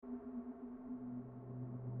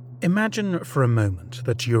Imagine for a moment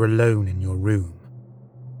that you're alone in your room.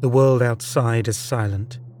 The world outside is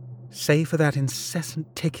silent, save for that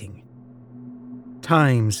incessant ticking.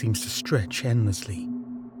 Time seems to stretch endlessly.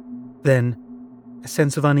 Then, a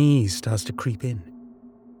sense of unease starts to creep in,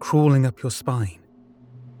 crawling up your spine.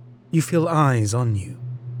 You feel eyes on you,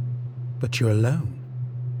 but you're alone,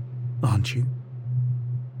 aren't you?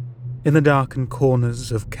 In the darkened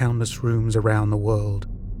corners of countless rooms around the world,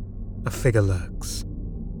 a figure lurks.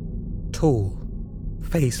 Tall,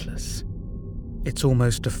 faceless. Its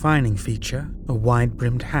almost defining feature, a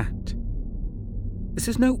wide-brimmed hat. This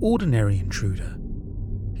is no ordinary intruder.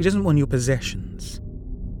 He doesn't want your possessions.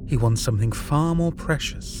 He wants something far more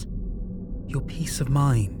precious. Your peace of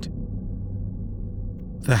mind.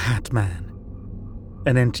 The Hat Man.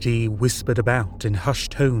 An entity whispered about in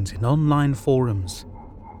hushed tones in online forums.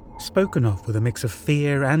 Spoken of with a mix of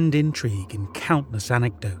fear and intrigue in countless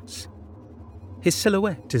anecdotes. His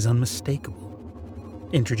silhouette is unmistakable,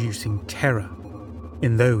 introducing terror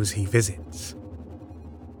in those he visits.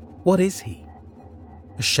 What is he?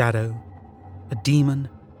 A shadow? A demon?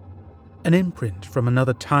 An imprint from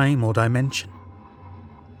another time or dimension?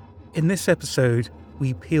 In this episode,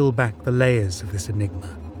 we peel back the layers of this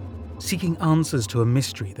enigma, seeking answers to a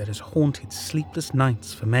mystery that has haunted sleepless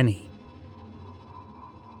nights for many.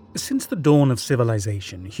 Since the dawn of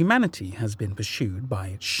civilization, humanity has been pursued by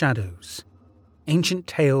its shadows. Ancient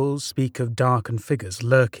tales speak of darkened figures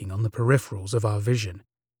lurking on the peripherals of our vision.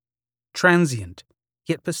 Transient,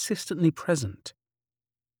 yet persistently present.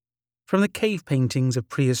 From the cave paintings of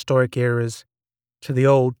prehistoric eras to the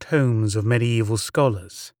old tomes of medieval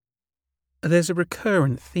scholars, there's a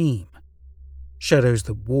recurrent theme. Shadows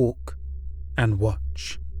that walk and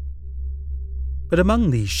watch. But among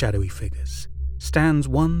these shadowy figures stands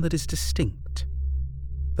one that is distinct.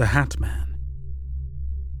 The Hat Man.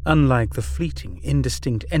 Unlike the fleeting,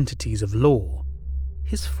 indistinct entities of lore,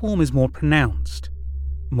 his form is more pronounced,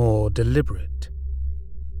 more deliberate.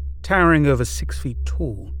 Towering over 6 feet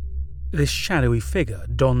tall, this shadowy figure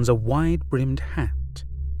dons a wide-brimmed hat,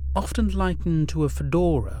 often likened to a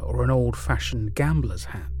fedora or an old-fashioned gambler's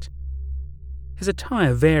hat. His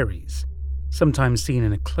attire varies, sometimes seen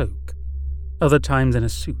in a cloak, other times in a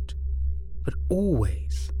suit, but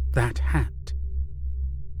always that hat,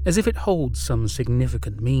 as if it holds some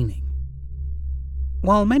significant meaning.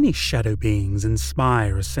 While many shadow beings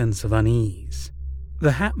inspire a sense of unease,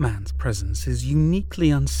 the Hat Man's presence is uniquely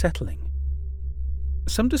unsettling.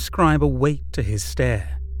 Some describe a weight to his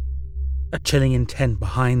stare, a chilling intent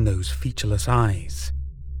behind those featureless eyes.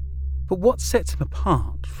 But what sets him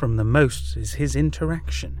apart from the most is his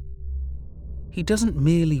interaction. He doesn't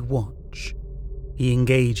merely watch, he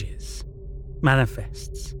engages,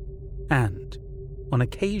 manifests, and, on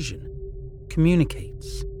occasion,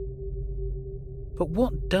 communicates. But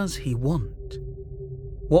what does he want?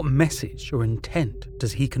 What message or intent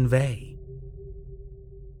does he convey?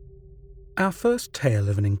 Our first tale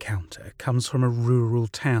of an encounter comes from a rural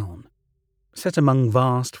town, set among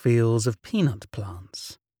vast fields of peanut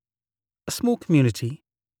plants. A small community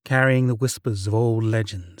carrying the whispers of old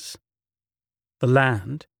legends. The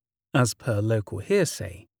land, as per local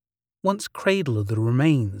hearsay, once cradled the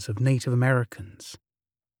remains of Native Americans,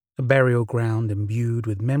 a burial ground imbued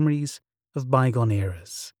with memories of bygone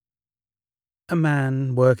eras. A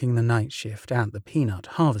man working the night shift at the peanut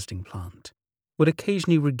harvesting plant would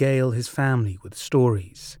occasionally regale his family with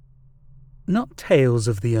stories, not tales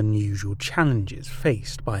of the unusual challenges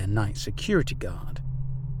faced by a night security guard,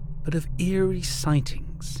 but of eerie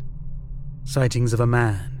sightings of a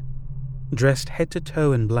man dressed head to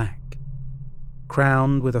toe in black,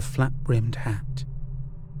 crowned with a flat-brimmed hat.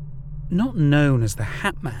 Not known as the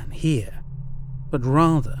Hat Man here, but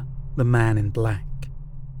rather the Man in Black.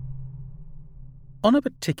 On a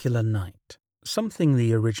particular night, something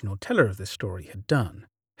the original teller of this story had done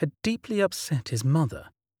had deeply upset his mother.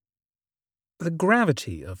 The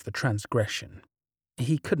gravity of the transgression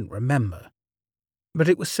he couldn't remember, but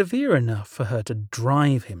it was severe enough for her to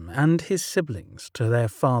drive him and his siblings to their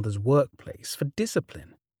father's workplace for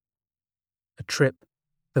discipline. A trip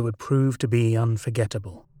that would prove to be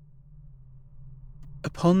unforgettable.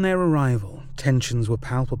 Upon their arrival, tensions were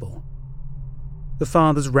palpable. The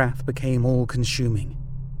father's wrath became all-consuming,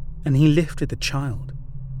 and he lifted the child,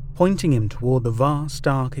 pointing him toward the vast,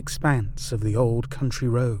 dark expanse of the old country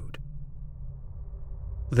road.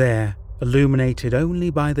 There, illuminated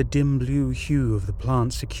only by the dim blue hue of the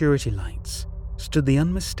plant's security lights, stood the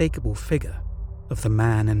unmistakable figure of the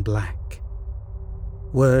Man in Black.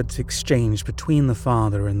 Words exchanged between the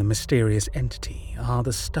father and the mysterious entity are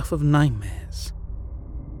the stuff of nightmares.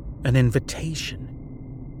 An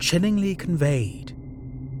invitation, chillingly conveyed,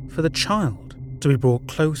 for the child to be brought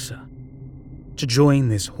closer, to join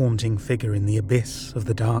this haunting figure in the abyss of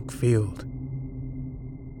the dark field.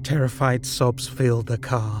 Terrified sobs filled the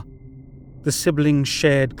car. The siblings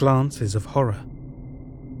shared glances of horror,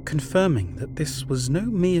 confirming that this was no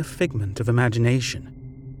mere figment of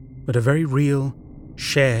imagination, but a very real,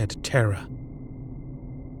 shared terror.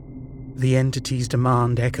 The entity's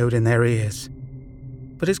demand echoed in their ears,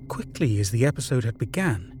 but as quickly as the episode had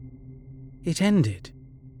begun, it ended,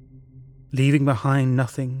 leaving behind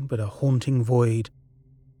nothing but a haunting void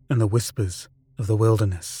and the whispers of the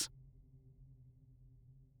wilderness.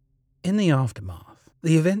 In the aftermath,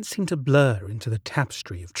 the events seemed to blur into the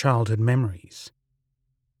tapestry of childhood memories,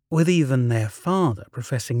 with even their father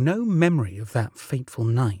professing no memory of that fateful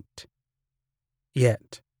night.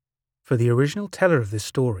 Yet, for the original teller of this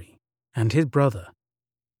story and his brother,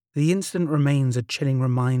 the incident remains a chilling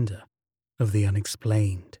reminder of the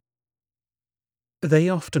unexplained. They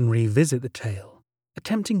often revisit the tale,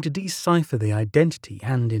 attempting to decipher the identity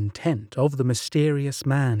and intent of the mysterious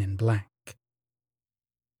man in black.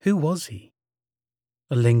 Who was he?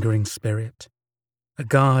 A lingering spirit? A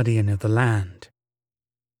guardian of the land?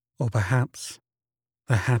 Or perhaps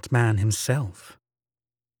the Hat Man himself?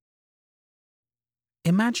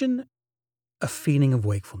 Imagine a feeling of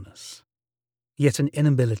wakefulness, yet an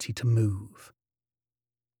inability to move.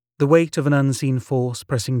 The weight of an unseen force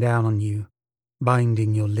pressing down on you,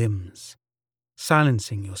 binding your limbs,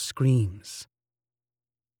 silencing your screams.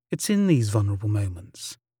 It's in these vulnerable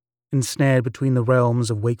moments, ensnared between the realms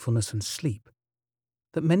of wakefulness and sleep,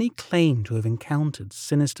 that many claim to have encountered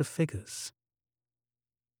sinister figures.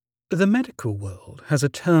 The medical world has a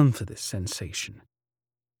term for this sensation: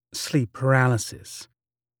 sleep paralysis,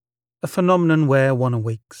 a phenomenon where one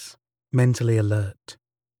awakes, mentally alert,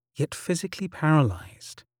 yet physically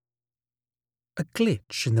paralyzed. A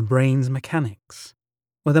glitch in the brain's mechanics,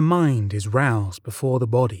 where the mind is roused before the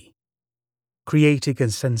body, creating a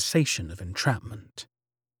sensation of entrapment.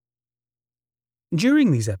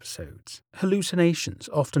 During these episodes, hallucinations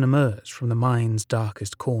often emerge from the mind's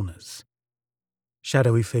darkest corners.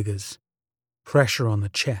 Shadowy figures, pressure on the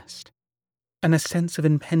chest, and a sense of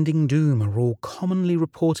impending doom are all commonly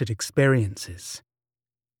reported experiences.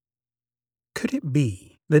 Could it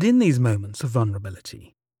be that in these moments of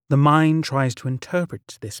vulnerability, the mind tries to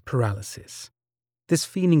interpret this paralysis, this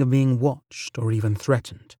feeling of being watched or even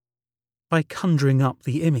threatened, by conjuring up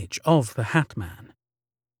the image of the Hat Man,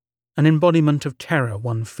 an embodiment of terror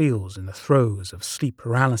one feels in the throes of sleep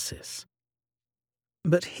paralysis?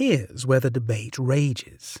 But here's where the debate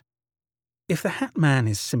rages. If the Hat Man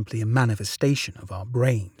is simply a manifestation of our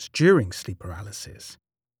brains during sleep paralysis,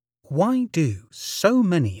 why do so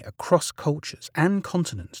many across cultures and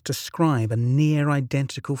continents describe a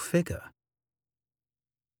near-identical figure?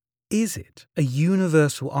 Is it a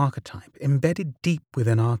universal archetype embedded deep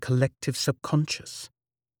within our collective subconscious?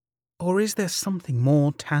 Or is there something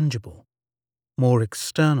more tangible, more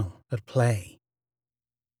external at play?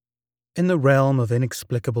 In the realm of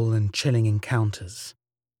inexplicable and chilling encounters,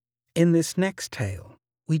 in this next tale,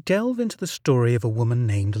 we delve into the story of a woman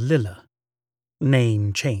named Lilla,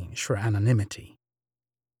 name changed for anonymity.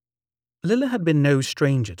 Lilla had been no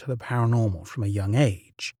stranger to the paranormal from a young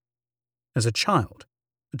age. As a child,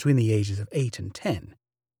 between the ages of 8 and 10,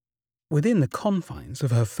 within the confines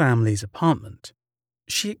of her family's apartment,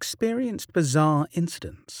 she experienced bizarre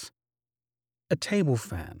incidents. A table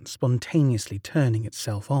fan spontaneously turning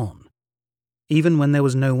itself on, even when there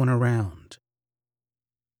was no one around.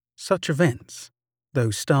 Such events,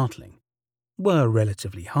 though startling, were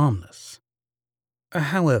relatively harmless.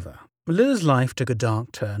 However, Lilla's life took a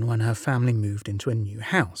dark turn when her family moved into a new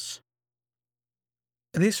house.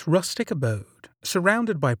 This rustic abode,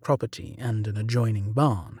 surrounded by property and an adjoining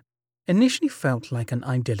barn, initially felt like an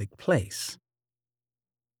idyllic place.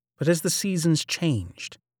 But as the seasons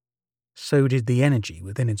changed, so did the energy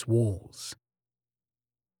within its walls.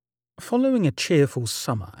 Following a cheerful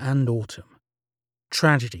summer and autumn,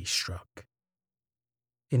 tragedy struck.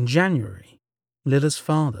 In January, Lilla's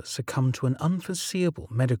father succumbed to an unforeseeable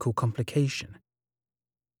medical complication.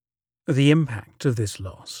 The impact of this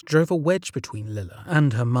loss drove a wedge between Lilla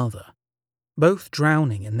and her mother, both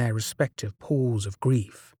drowning in their respective pools of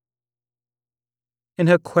grief. In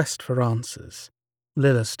her quest for answers,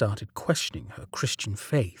 Lilla started questioning her Christian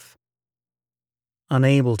faith.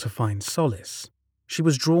 Unable to find solace, she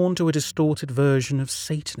was drawn to a distorted version of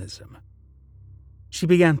Satanism. She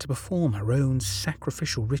began to perform her own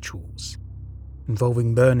sacrificial rituals,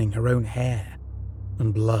 involving burning her own hair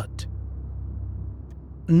and blood.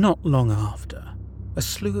 Not long after, a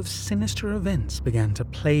slew of sinister events began to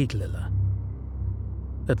plague Lilla.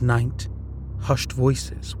 At night, hushed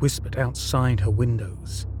voices whispered outside her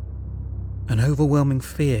windows. An overwhelming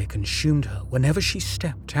fear consumed her whenever she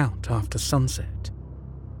stepped out after sunset,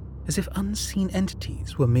 as if unseen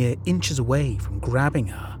entities were mere inches away from grabbing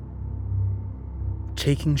her.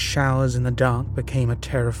 Taking showers in the dark became a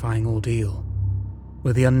terrifying ordeal,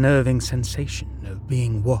 with the unnerving sensation of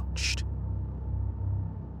being watched.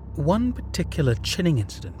 One particular chilling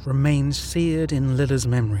incident remains seared in Lilla's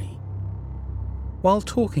memory. While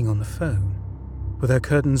talking on the phone, with her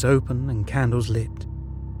curtains open and candles lit,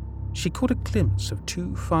 she caught a glimpse of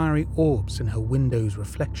two fiery orbs in her window's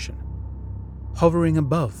reflection, hovering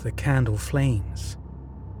above the candle flames.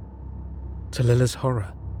 To Lilla's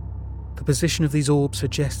horror, the position of these orbs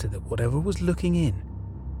suggested that whatever was looking in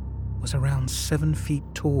was around 7 feet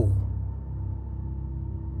tall.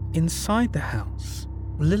 Inside the house,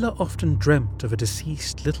 Lilla often dreamt of a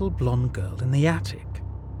deceased little blonde girl in the attic.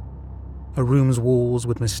 Her room's walls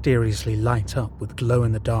would mysteriously light up with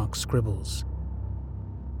glow-in-the-dark scribbles.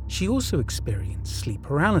 She also experienced sleep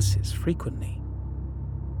paralysis frequently.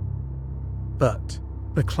 But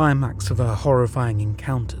the climax of her horrifying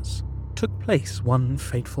encounters took place one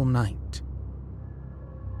fateful night.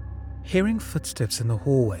 Hearing footsteps in the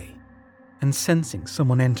hallway and sensing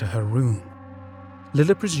someone enter her room,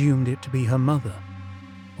 Lilla presumed it to be her mother,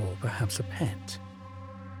 or perhaps a pet.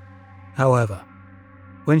 However,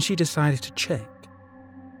 when she decided to check,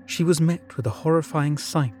 she was met with the horrifying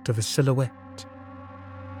sight of a silhouette.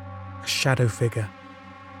 A shadow figure,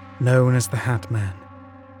 known as the Hat Man.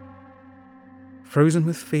 Frozen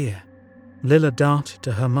with fear, Lilla darted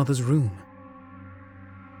to her mother's room.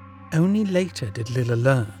 Only later did Lilla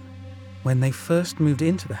learn, when they first moved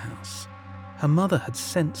into the house, her mother had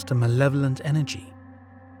sensed a malevolent energy.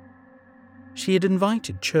 She had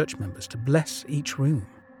invited church members to bless each room.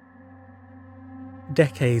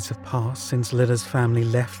 Decades have passed since Lilla's family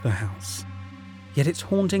left the house, yet its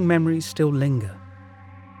haunting memories still linger.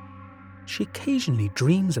 She occasionally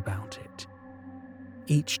dreams about it,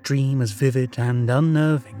 each dream as vivid and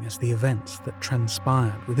unnerving as the events that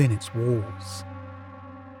transpired within its walls.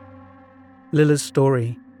 Lilla's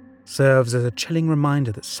story serves as a chilling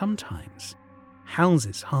reminder that sometimes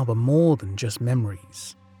houses harbour more than just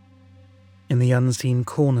memories. In the unseen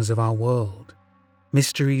corners of our world,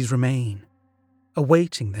 mysteries remain,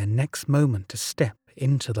 awaiting their next moment to step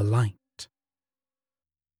into the light.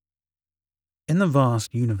 In the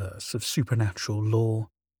vast universe of supernatural lore,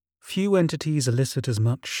 few entities elicit as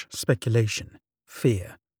much speculation,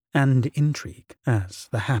 fear, and intrigue as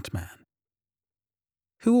the Hat Man.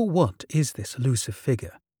 Who or what is this elusive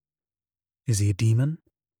figure? Is he a demon?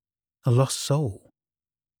 A lost soul?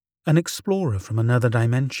 An explorer from another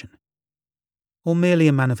dimension? Or merely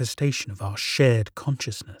a manifestation of our shared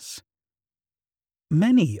consciousness?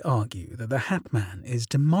 Many argue that the Hat Man is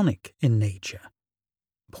demonic in nature,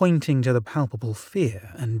 pointing to the palpable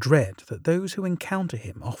fear and dread that those who encounter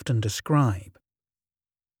him often describe.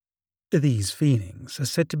 These feelings are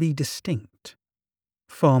said to be distinct,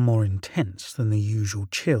 far more intense than the usual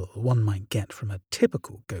chill one might get from a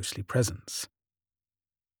typical ghostly presence.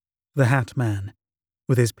 The Hat Man,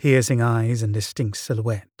 with his piercing eyes and distinct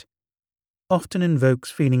silhouette, often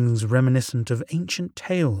invokes feelings reminiscent of ancient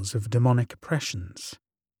tales of demonic oppressions.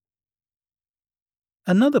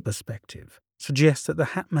 Another perspective suggests that the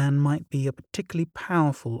Hat Man might be a particularly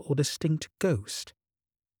powerful or distinct ghost.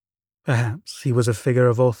 Perhaps he was a figure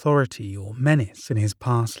of authority or menace in his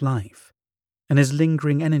past life, and his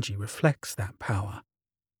lingering energy reflects that power.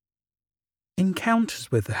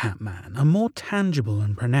 Encounters with the Hat Man are more tangible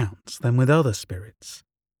and pronounced than with other spirits,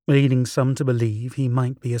 leading some to believe he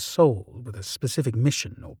might be a soul with a specific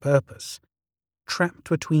mission or purpose, trapped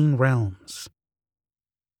between realms.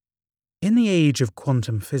 In the age of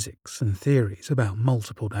quantum physics and theories about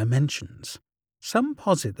multiple dimensions, some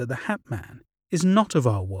posit that the Hat Man is not of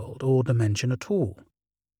our world or dimension at all.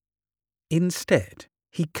 Instead,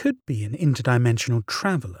 he could be an interdimensional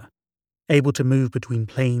traveller, able to move between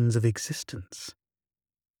planes of existence.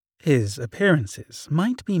 His appearances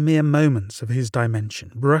might be mere moments of his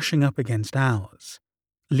dimension brushing up against ours,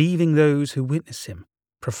 leaving those who witness him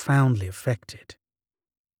profoundly affected.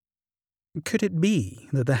 Could it be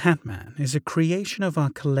that the Hat Man is a creation of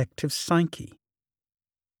our collective psyche?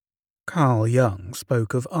 Carl Jung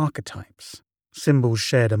spoke of archetypes, symbols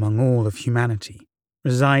shared among all of humanity,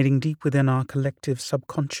 residing deep within our collective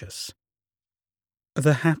subconscious.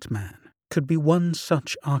 The Hat Man could be one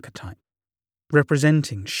such archetype,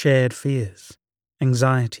 representing shared fears,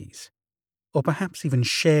 anxieties, or perhaps even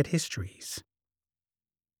shared histories.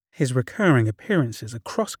 His recurring appearances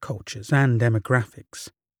across cultures and demographics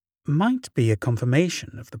might be a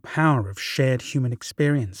confirmation of the power of shared human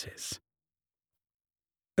experiences.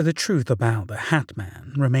 The truth about the Hat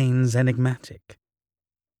Man remains enigmatic.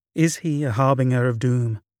 Is he a harbinger of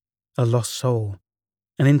doom, a lost soul,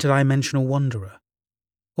 an interdimensional wanderer,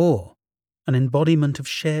 or an embodiment of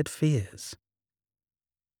shared fears?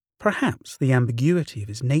 Perhaps the ambiguity of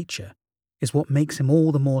his nature is what makes him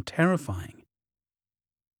all the more terrifying.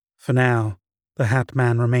 For now, the Hat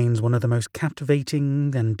Man remains one of the most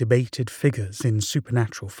captivating and debated figures in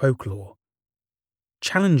supernatural folklore,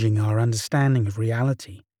 challenging our understanding of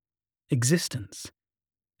reality, existence,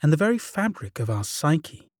 and the very fabric of our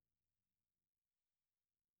psyche.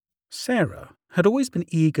 Sarah had always been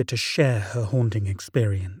eager to share her haunting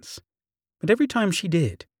experience, but every time she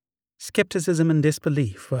did, skepticism and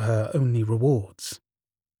disbelief were her only rewards.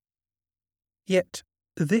 Yet,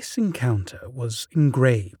 this encounter was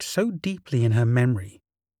engraved so deeply in her memory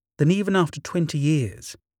that even after 20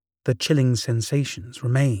 years, the chilling sensations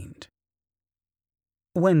remained.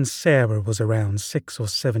 When Sarah was around 6 or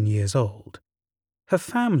 7 years old, her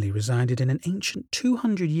family resided in an ancient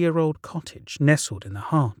 200-year-old cottage nestled in the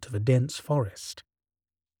heart of a dense forest.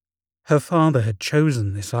 Her father had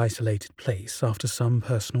chosen this isolated place after some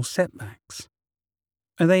personal setbacks.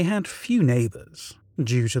 They had few neighbours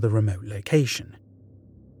due to the remote location.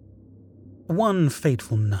 One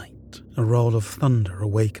fateful night, a roll of thunder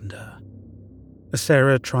awakened her. As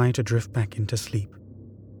Sarah tried to drift back into sleep,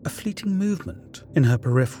 a fleeting movement in her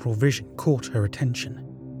peripheral vision caught her attention.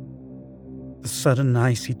 The sudden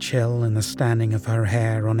icy chill and the standing of her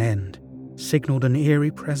hair on end signalled an eerie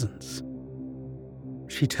presence.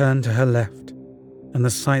 She turned to her left, and the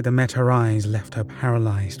sight that met her eyes left her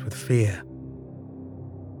paralysed with fear.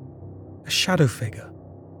 A shadow figure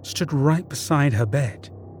stood right beside her bed,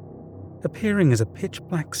 appearing as a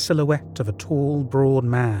pitch-black silhouette of a tall, broad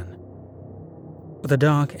man. The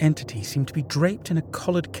dark entity seemed to be draped in a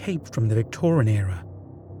collared cape from the Victorian era,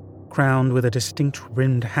 crowned with a distinct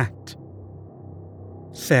rimmed hat.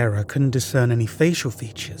 Sarah couldn't discern any facial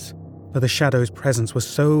features, but the shadow's presence was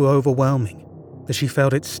so overwhelming that she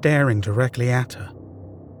felt it staring directly at her.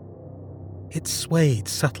 It swayed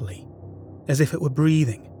subtly, as if it were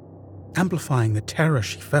breathing, amplifying the terror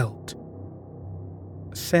she felt.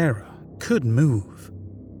 Sarah could move,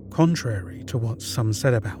 contrary to what some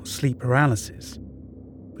said about sleep paralysis,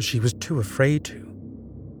 but she was too afraid to.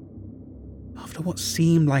 After what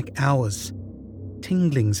seemed like hours,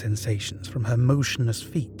 tingling sensations from her motionless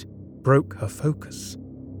feet broke her focus.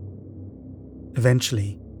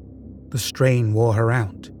 Eventually, the strain wore her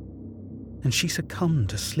out, and she succumbed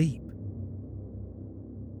to sleep.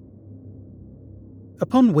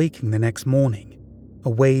 Upon waking the next morning, a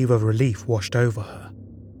wave of relief washed over her.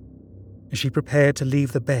 As she prepared to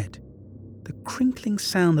leave the bed, the crinkling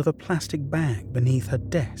sound of a plastic bag beneath her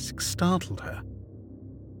desk startled her.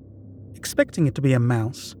 Expecting it to be a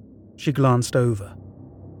mouse, she glanced over,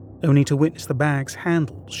 only to witness the bag's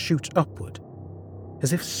handle shoot upward,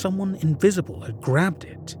 as if someone invisible had grabbed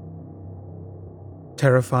it.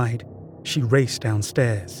 Terrified, she raced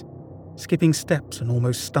downstairs, skipping steps and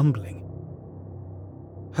almost stumbling.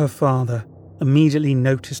 Her father immediately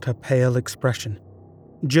noticed her pale expression,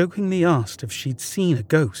 jokingly asked if she'd seen a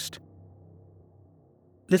ghost.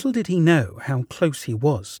 Little did he know how close he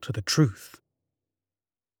was to the truth.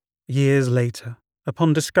 Years later,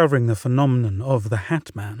 upon discovering the phenomenon of the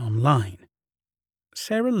Hat Man online,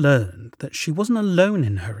 Sarah learned that she wasn't alone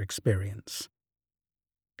in her experience.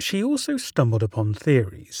 She also stumbled upon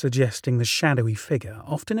theories suggesting the shadowy figure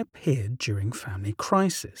often appeared during family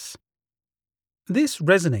crisis. This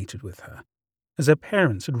resonated with her, as her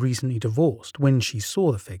parents had recently divorced when she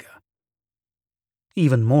saw the figure.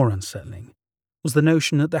 Even more unsettling was the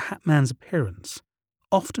notion that the Hat Man's appearance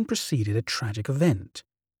often preceded a tragic event.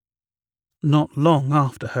 Not long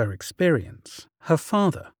after her experience, her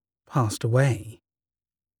father passed away.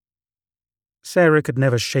 Sarah could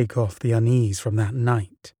never shake off the unease from that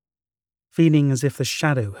night, feeling as if the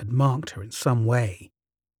shadow had marked her in some way.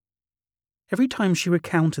 Every time she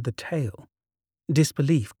recounted the tale,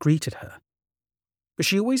 disbelief greeted her, but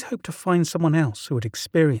she always hoped to find someone else who had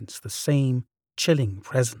experienced the same chilling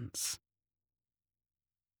presence.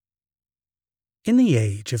 In the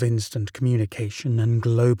age of instant communication and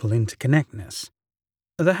global interconnectedness,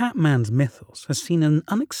 the Hat Man's mythos has seen an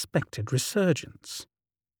unexpected resurgence.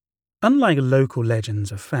 Unlike local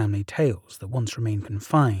legends of family tales that once remained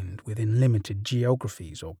confined within limited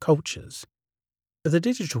geographies or cultures, the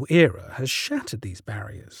digital era has shattered these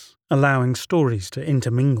barriers, allowing stories to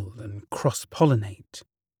intermingle and cross-pollinate.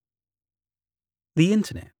 The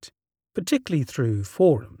internet, particularly through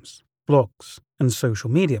forums, blogs, and social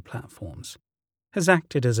media platforms, has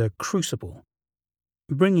acted as a crucible.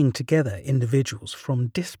 bringing together individuals from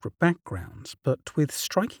disparate backgrounds but with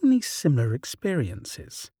strikingly similar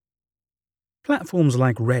experiences. Platforms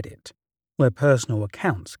like Reddit, where personal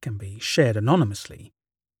accounts can be shared anonymously,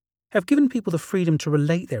 have given people the freedom to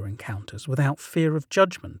relate their encounters without fear of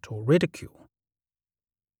judgment or ridicule.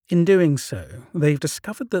 In doing so, they've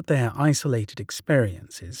discovered that their isolated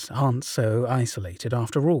experiences aren't so isolated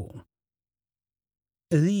after all.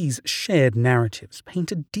 These shared narratives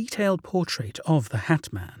paint a detailed portrait of the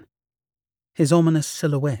Hat Man. His ominous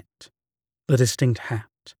silhouette, the distinct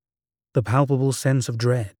hat, the palpable sense of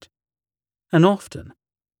dread, and often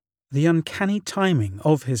the uncanny timing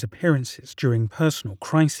of his appearances during personal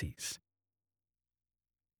crises.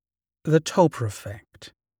 The Tulpa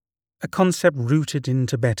effect, a concept rooted in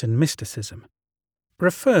Tibetan mysticism,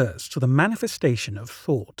 refers to the manifestation of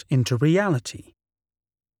thought into reality.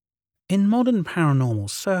 In modern paranormal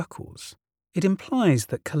circles, it implies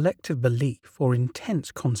that collective belief or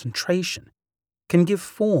intense concentration can give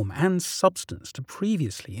form and substance to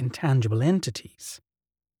previously intangible entities.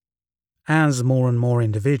 As more and more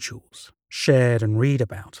individuals shared and read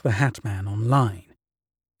about the Hat Man online,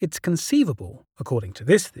 it's conceivable, according to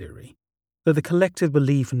this theory, that the collective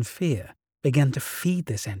belief and fear began to feed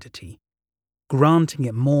this entity, granting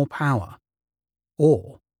it more power,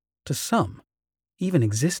 or, to some, even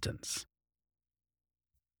existence.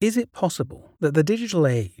 Is it possible that the digital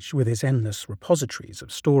age, with its endless repositories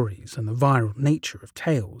of stories and the viral nature of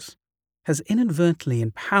tales, has inadvertently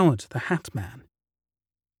empowered the Hat Man?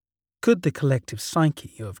 Could the collective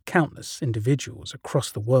psyche of countless individuals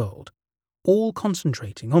across the world, all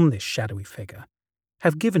concentrating on this shadowy figure,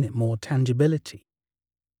 have given it more tangibility?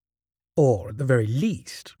 Or, at the very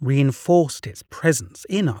least, reinforced its presence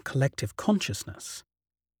in our collective consciousness?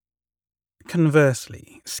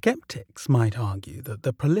 Conversely, skeptics might argue that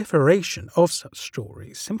the proliferation of such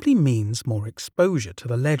stories simply means more exposure to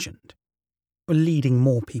the legend, leading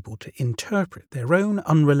more people to interpret their own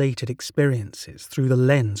unrelated experiences through the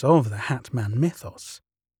lens of the Hat Man mythos.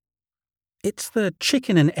 It's the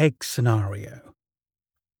chicken and egg scenario.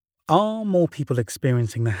 Are more people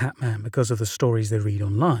experiencing the Hat Man because of the stories they read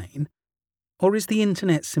online? Or is the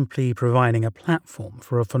internet simply providing a platform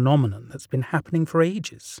for a phenomenon that's been happening for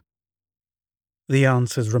ages? The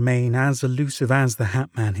answers remain as elusive as the Hat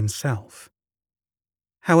Man himself.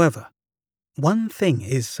 However, one thing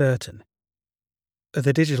is certain.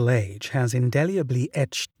 The digital age has indelibly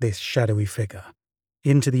etched this shadowy figure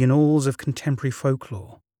into the annals of contemporary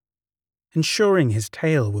folklore, ensuring his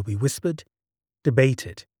tale will be whispered,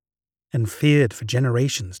 debated, and feared for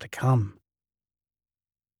generations to come.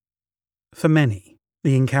 For many,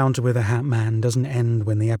 the encounter with the Hat Man doesn't end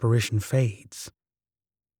when the apparition fades.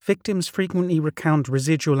 Victims frequently recount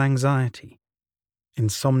residual anxiety,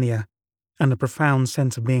 insomnia, and a profound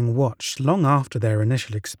sense of being watched long after their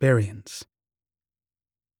initial experience.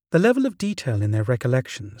 The level of detail in their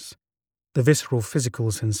recollections, the visceral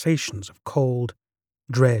physical sensations of cold,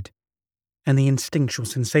 dread, and the instinctual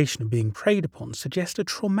sensation of being preyed upon suggest a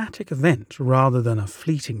traumatic event rather than a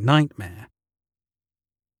fleeting nightmare.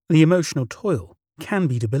 The emotional toil can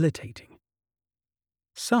be debilitating.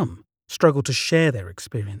 Some struggle to share their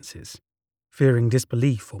experiences, fearing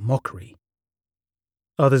disbelief or mockery.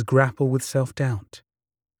 Others grapple with self-doubt,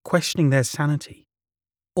 questioning their sanity,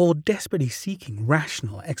 or desperately seeking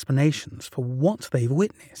rational explanations for what they've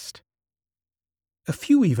witnessed. A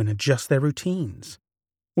few even adjust their routines,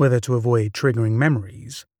 whether to avoid triggering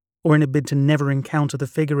memories or in a bid to never encounter the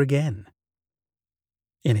figure again.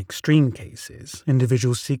 In extreme cases,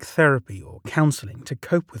 individuals seek therapy or counseling to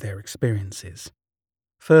cope with their experiences,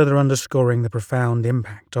 further underscoring the profound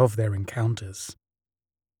impact of their encounters.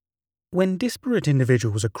 When disparate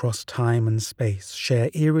individuals across time and space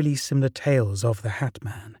share eerily similar tales of the Hat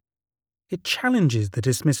Man, it challenges the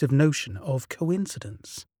dismissive notion of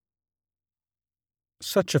coincidence.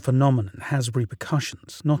 Such a phenomenon has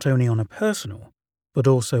repercussions not only on a personal, but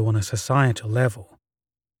also on a societal level.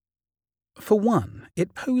 For one,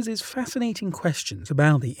 it poses fascinating questions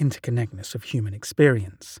about the interconnectedness of human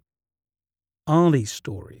experience. Are these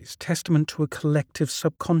stories testament to a collective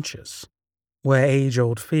subconscious, where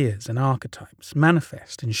age-old fears and archetypes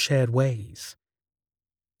manifest in shared ways?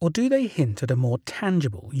 Or do they hint at a more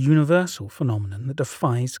tangible, universal phenomenon that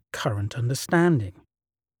defies current understanding?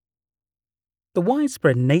 The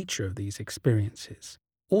widespread nature of these experiences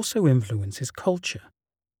also influences culture.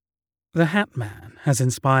 The Hat Man has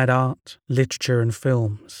inspired art, literature, and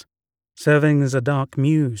films, serving as a dark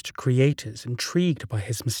muse to creators intrigued by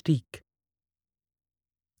his mystique.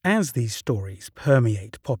 As these stories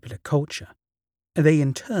permeate popular culture, they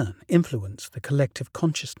in turn influence the collective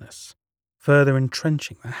consciousness, further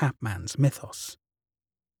entrenching the Hat Man's mythos.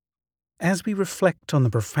 As we reflect on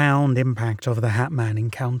the profound impact of the Hat Man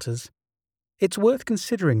encounters, it's worth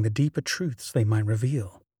considering the deeper truths they might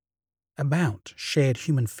reveal about shared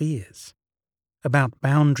human fears, about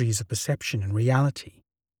boundaries of perception and reality,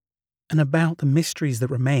 and about the mysteries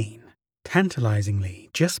that remain,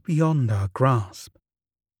 tantalizingly, just beyond our grasp.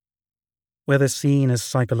 Whether seen as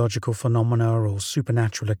psychological phenomena or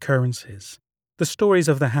supernatural occurrences, the stories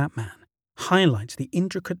of the Hat Man highlight the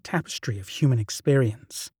intricate tapestry of human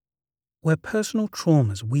experience, where personal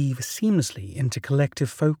traumas weave seamlessly into collective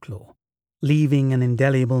folklore, leaving an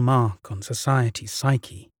indelible mark on society's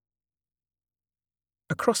psyche.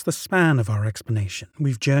 Across the span of our explanation,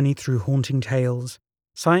 we've journeyed through haunting tales,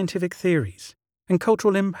 scientific theories, and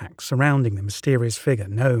cultural impacts surrounding the mysterious figure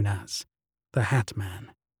known as the Hat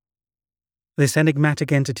Man. This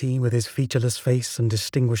enigmatic entity, with his featureless face and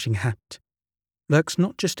distinguishing hat, lurks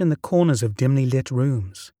not just in the corners of dimly lit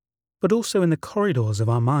rooms, but also in the corridors of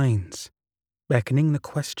our minds, beckoning the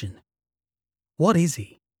question, what is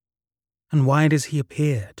he? And why does he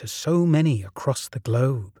appear to so many across the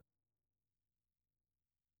globe?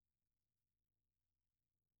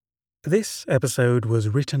 This episode was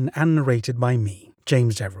written and narrated by me,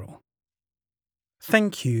 James Deverell.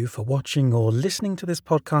 Thank you for watching or listening to this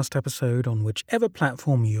podcast episode on whichever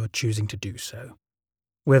platform you are choosing to do so.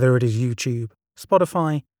 Whether it is YouTube,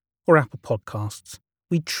 Spotify, or Apple Podcasts,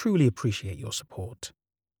 we truly appreciate your support.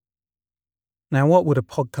 Now, what would a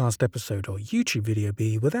podcast episode or YouTube video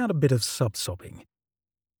be without a bit of sub-sobbing?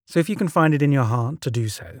 So if you can find it in your heart to do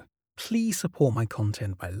so, please support my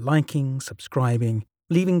content by liking, subscribing,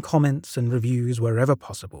 leaving comments and reviews wherever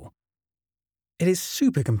possible. It is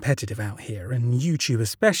super competitive out here, and YouTube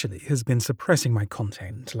especially has been suppressing my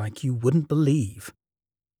content like you wouldn't believe.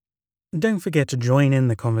 Don't forget to join in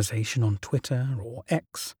the conversation on Twitter or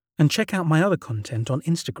X, and check out my other content on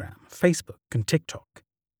Instagram, Facebook, and TikTok.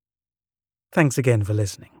 Thanks again for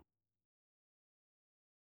listening.